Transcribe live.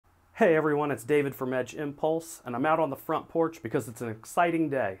Hey everyone, it's David from Edge Impulse, and I'm out on the front porch because it's an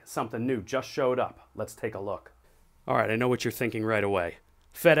exciting day. Something new just showed up. Let's take a look. Alright, I know what you're thinking right away.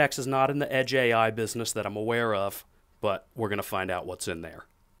 FedEx is not in the Edge AI business that I'm aware of, but we're going to find out what's in there.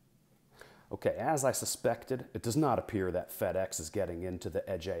 Okay, as I suspected, it does not appear that FedEx is getting into the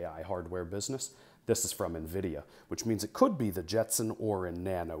Edge AI hardware business. This is from NVIDIA, which means it could be the Jetson Orin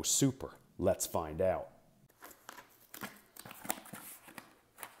Nano Super. Let's find out.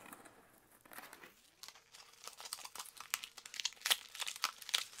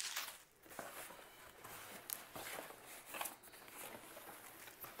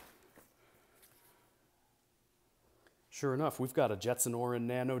 Sure enough, we've got a Jetson Orin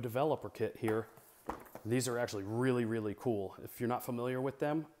Nano developer kit here. These are actually really cool. If you're not familiar with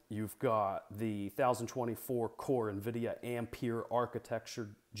them, you've got the 1024 core NVIDIA Ampere architecture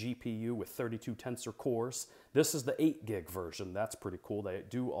GPU with 32 tensor cores. This is the 8 gig version. That's pretty cool. They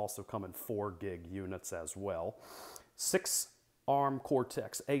do also come in 4 gig units as well. 6 ARM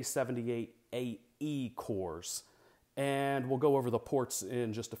Cortex A78AE cores. And we'll go over the ports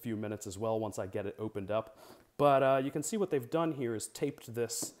in just a few minutes as well once I get it opened up. But you can see what they've done here is taped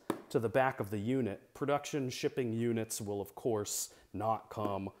this to the back of the unit. Production shipping units will, of course, not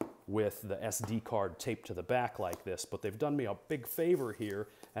come with the SD card taped to the back like this, but they've done me a big favor here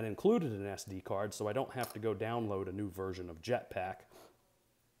and included an SD card so I don't have to go download a new version of Jetpack.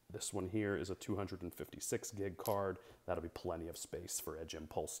 This one here is a 256 gig card. That'll be plenty of space for Edge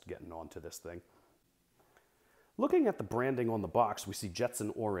Impulse getting onto this thing. Looking at the branding on the box, we see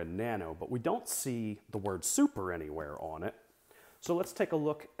Jetson Orin Nano, but we don't see the word Super anywhere on it. So let's take a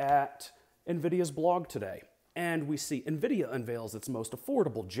look at NVIDIA's blog today. And we see NVIDIA unveils its most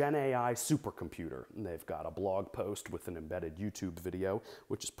affordable Gen AI supercomputer. And they've got a blog post with an embedded YouTube video,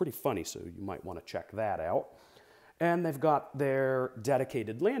 which is pretty funny, so you might want to check that out. And they've got their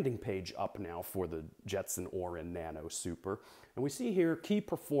dedicated landing page up now for the Jetson Orin Nano Super. And we see here key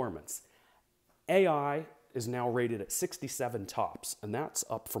performance. AI is now rated at 67 tops, and that's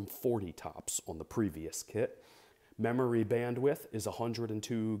up from 40 tops on the previous kit. Memory bandwidth is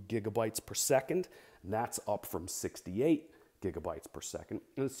 102 gigabytes per second, and that's up from 68 gigabytes per second.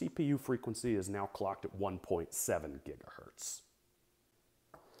 And the CPU frequency is now clocked at 1.7 gigahertz.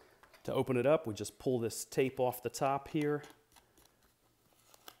 To open it up, we just pull this tape off the top here,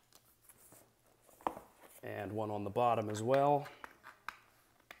 and one on the bottom as well.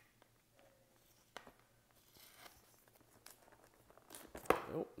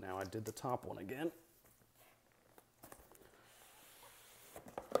 Oh, now I did the top one again.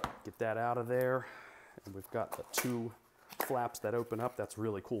 Get that out of there. And we've got the 2 flaps that open up. That's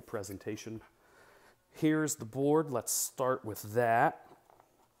really cool presentation. Here's the board. Let's start with that.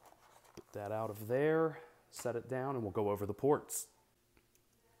 Get that out of there, set it down, and we'll go over the ports.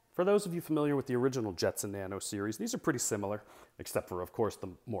 For those of you familiar with the original Jetson Nano series, these are pretty similar, except for, of course, the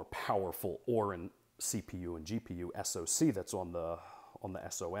more powerful Orin CPU and GPU SoC that's on the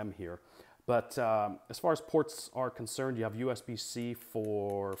SOM here. But as far as ports are concerned, you have USB-C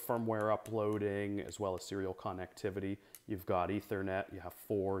for firmware uploading as well as serial connectivity. You've got Ethernet. You have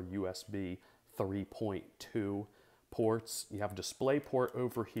 4 USB 3.2 ports. You have a display port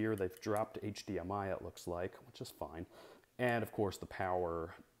over here. They've dropped HDMI, it looks like, which is fine. And of course the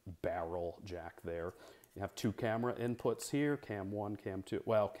power barrel jack there. You have 2 camera inputs here, cam 1, cam 2,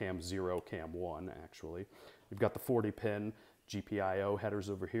 well, cam 0, cam 1 actually. You've got the 40-pin GPIO headers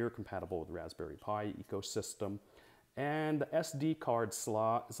over here, compatible with Raspberry Pi ecosystem. And the SD card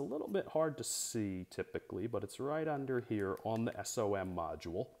slot is a little bit hard to see typically, but it's right under here on the SOM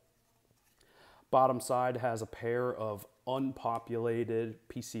module. Bottom side has a pair of unpopulated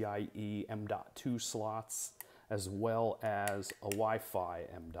PCIe M.2 slots, as well as a Wi-Fi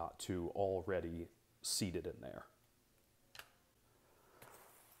M.2 already seated in there.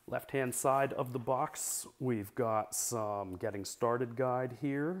 Left-hand side of the box, we've got some getting started guide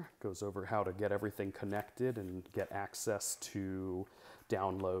here. Goes over how to get everything connected and get access to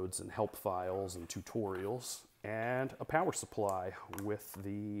downloads and help files and tutorials. And a power supply with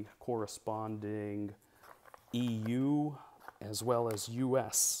the corresponding EU as well as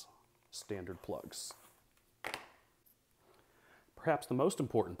US standard plugs. Perhaps the most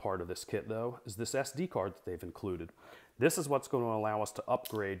important part of this kit, though, is this SD card that they've included. This is what's going to allow us to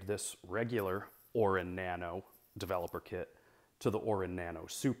upgrade this regular Orin Nano developer kit to the Orin Nano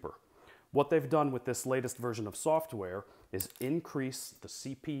Super. What they've done with this latest version of software is increase the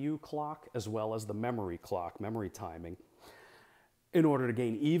CPU clock as well as the memory clock, memory timing, in order to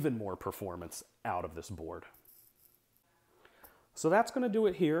gain even more performance out of this board. So that's going to do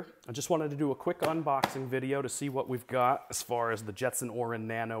it here. I just wanted to do a quick unboxing video to see what we've got as far as the Jetson Orin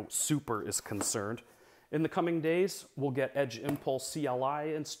Nano Super is concerned. In the coming days, we'll get Edge Impulse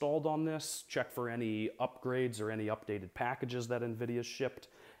CLI installed on this, check for any upgrades or any updated packages that NVIDIA shipped,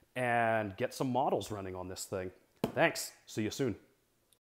 and get some models running on this thing. Thanks. See you soon.